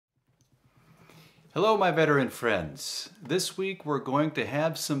Hello my veteran friends. This week we're going to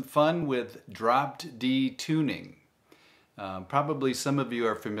have some fun with dropped D tuning. Probably some of you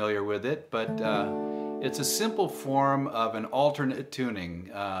are familiar with it, but it's a simple form of an alternate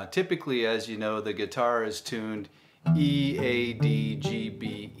tuning. Typically, as you know, the guitar is tuned E, A, D, G,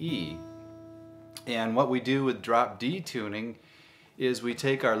 B, E. And what we do with drop D tuning is we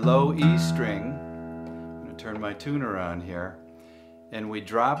take our low E string, I'm going to turn my tuner on here, and we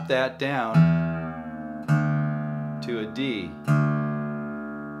drop that down to a D.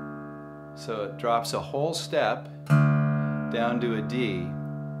 So it drops a whole step down to a D.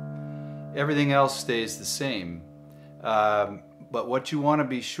 Everything else stays the same. But what you want to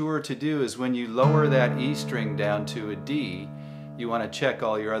be sure to do is when you lower that E string down to a D, you want to check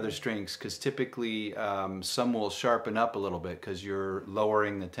all your other strings, because typically some will sharpen up a little bit because you're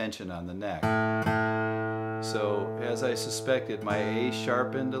lowering the tension on the neck. So as I suspected, my A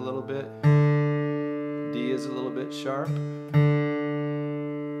sharpened a little bit. D is a little bit sharp.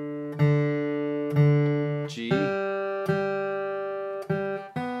 G. The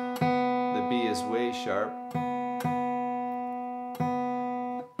B is way sharp.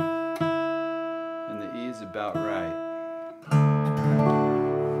 And the E is about right.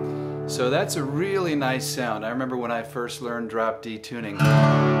 So that's a really nice sound. I remember when I first learned drop D tuning,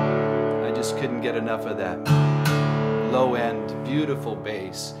 I just couldn't get enough of that low end, beautiful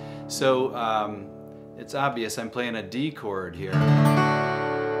bass. So it's obvious I'm playing a D chord here.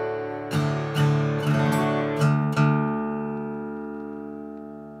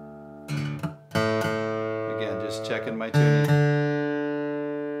 Again, just checking my tuning.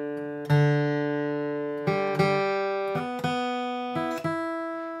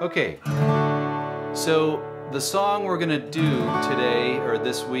 Okay, so the song we're going to do today, or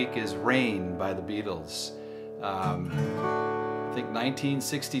this week, is Rain by the Beatles. I think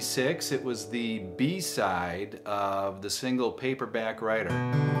 1966, it was the B-side of the single Paperback Writer.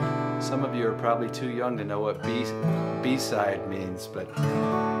 Some of you are probably too young to know what B-side means, but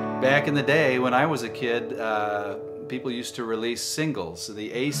back in the day when I was a kid, people used to release singles. So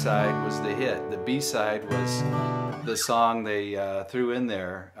the A-side was the hit, the B-side was the song they threw in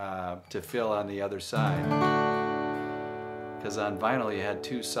there to fill on the other side. Because on vinyl you had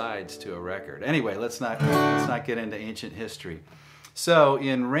two sides to a record. Anyway, let's not get into ancient history. So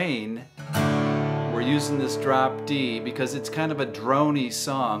in Rain, we're using this drop D because it's kind of a droney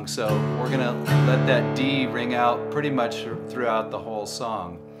song, so we're gonna let that D ring out pretty much throughout the whole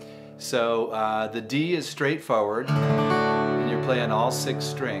song. So the D is straightforward, and you're playing all 6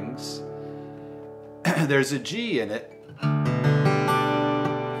 strings. There's a G in it.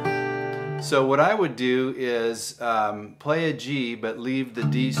 So what I would do is play a G but leave the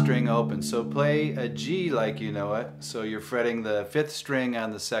D string open. So play a G like you know it. So you're fretting the 5th string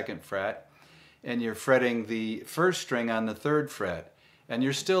on the 2nd fret, and you're fretting the 1st string on the 3rd fret, and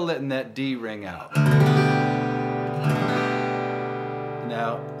you're still letting that D ring out.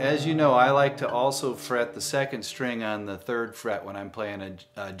 Now, as you know, I like to also fret the 2nd string on the 3rd fret when I'm playing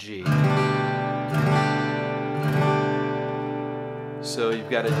a G. So you've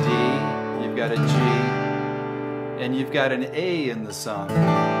got a D, you've got a G, and you've got an A in the song.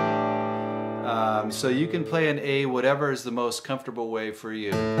 So you can play an A whatever is the most comfortable way for you.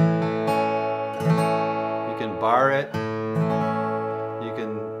 You can bar it, you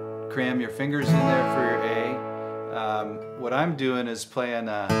can cram your fingers in there for your A. What I'm doing is playing,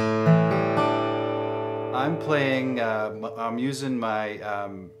 I'm using my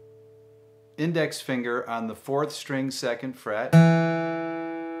index finger on the 4th string 2nd fret,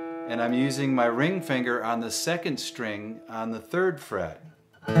 and I'm using my ring finger on the 2nd string on the 3rd fret.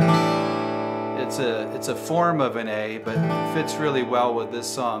 It's a form of an A, but it fits really well with this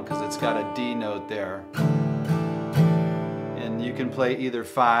song because it's got a D note there. And you can play either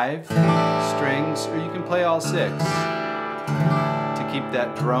 5 strings or you can play all 6 to keep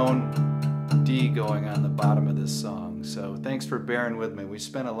that drone D going on the bottom of this song. So thanks for bearing with me. We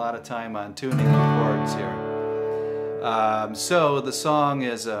spent a lot of time on tuning the chords here. So the song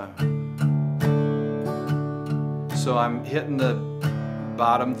is so I'm hitting the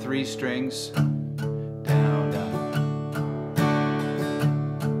bottom 3 strings, down, down.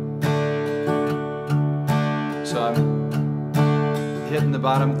 So I'm hitting the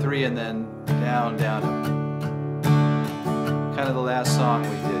bottom 3 and then down, down. Kind of the last song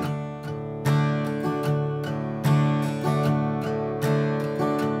we did.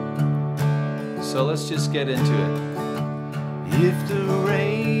 So let's just get into it. If the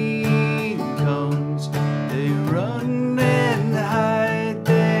rain comes, they run and hide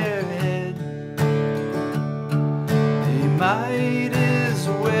their head. They might as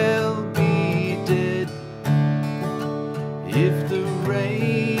well be dead.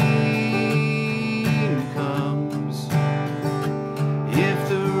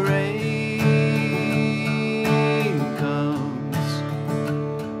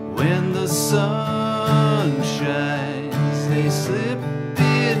 sun shines, they slip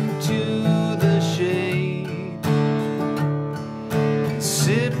into the shade,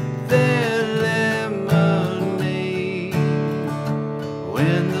 sip their lemonade.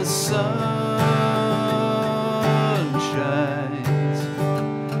 When the sun shines,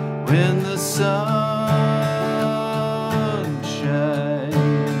 when the sun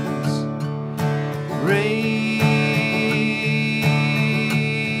shines, rain.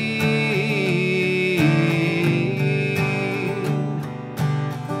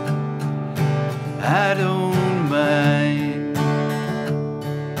 I don't mind.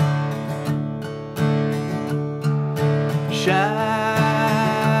 Shine.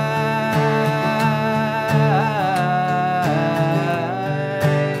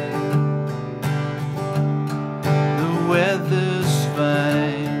 The weather's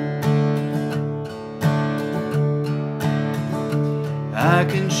fine. I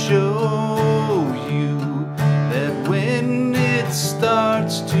can show you that when it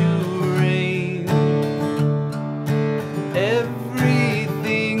starts to rain,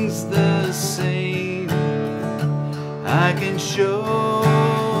 everything's the same. I can show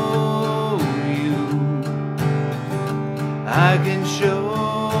you, I can show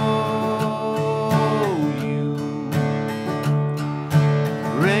you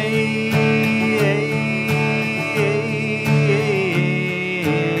rain.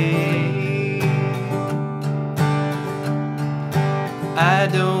 I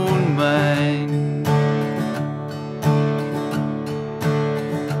don't mind.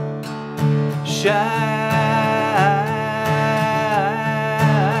 Shine.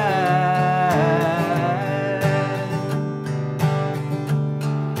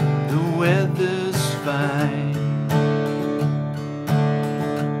 The weather's fine.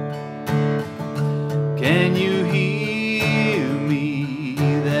 Can you hear me?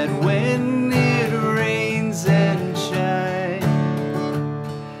 That when it rains and shines,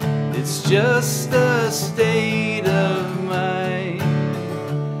 it's just a state of mind.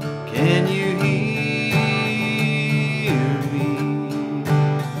 Can you hear me?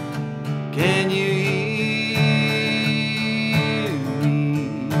 Can you hear me?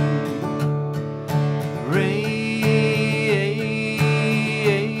 Rain.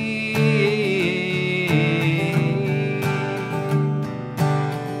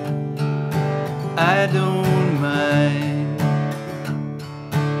 I don't mind.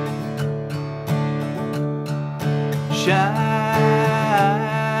 Shine.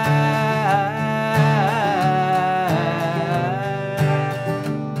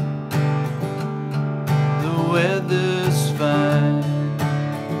 The weather's fine.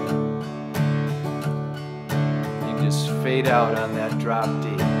 You just fade out on that drop D.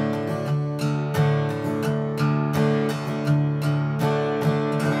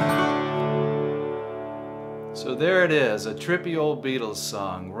 So there it is, a trippy old Beatles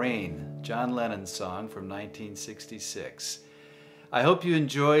song, Rain, John Lennon's song from 1966. I hope you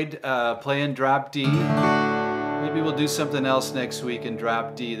enjoyed playing drop D. Maybe we'll do something else next week in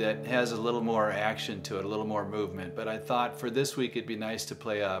drop D that has a little more action to it, a little more movement. But I thought for this week it'd be nice to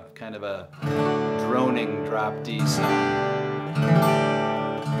play a kind of a droning drop D song.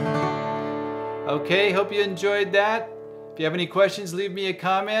 Okay, hope you enjoyed that. If you have any questions, leave me a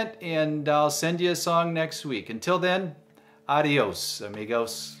comment and I'll send you a song next week. Until then, adios,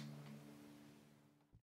 amigos.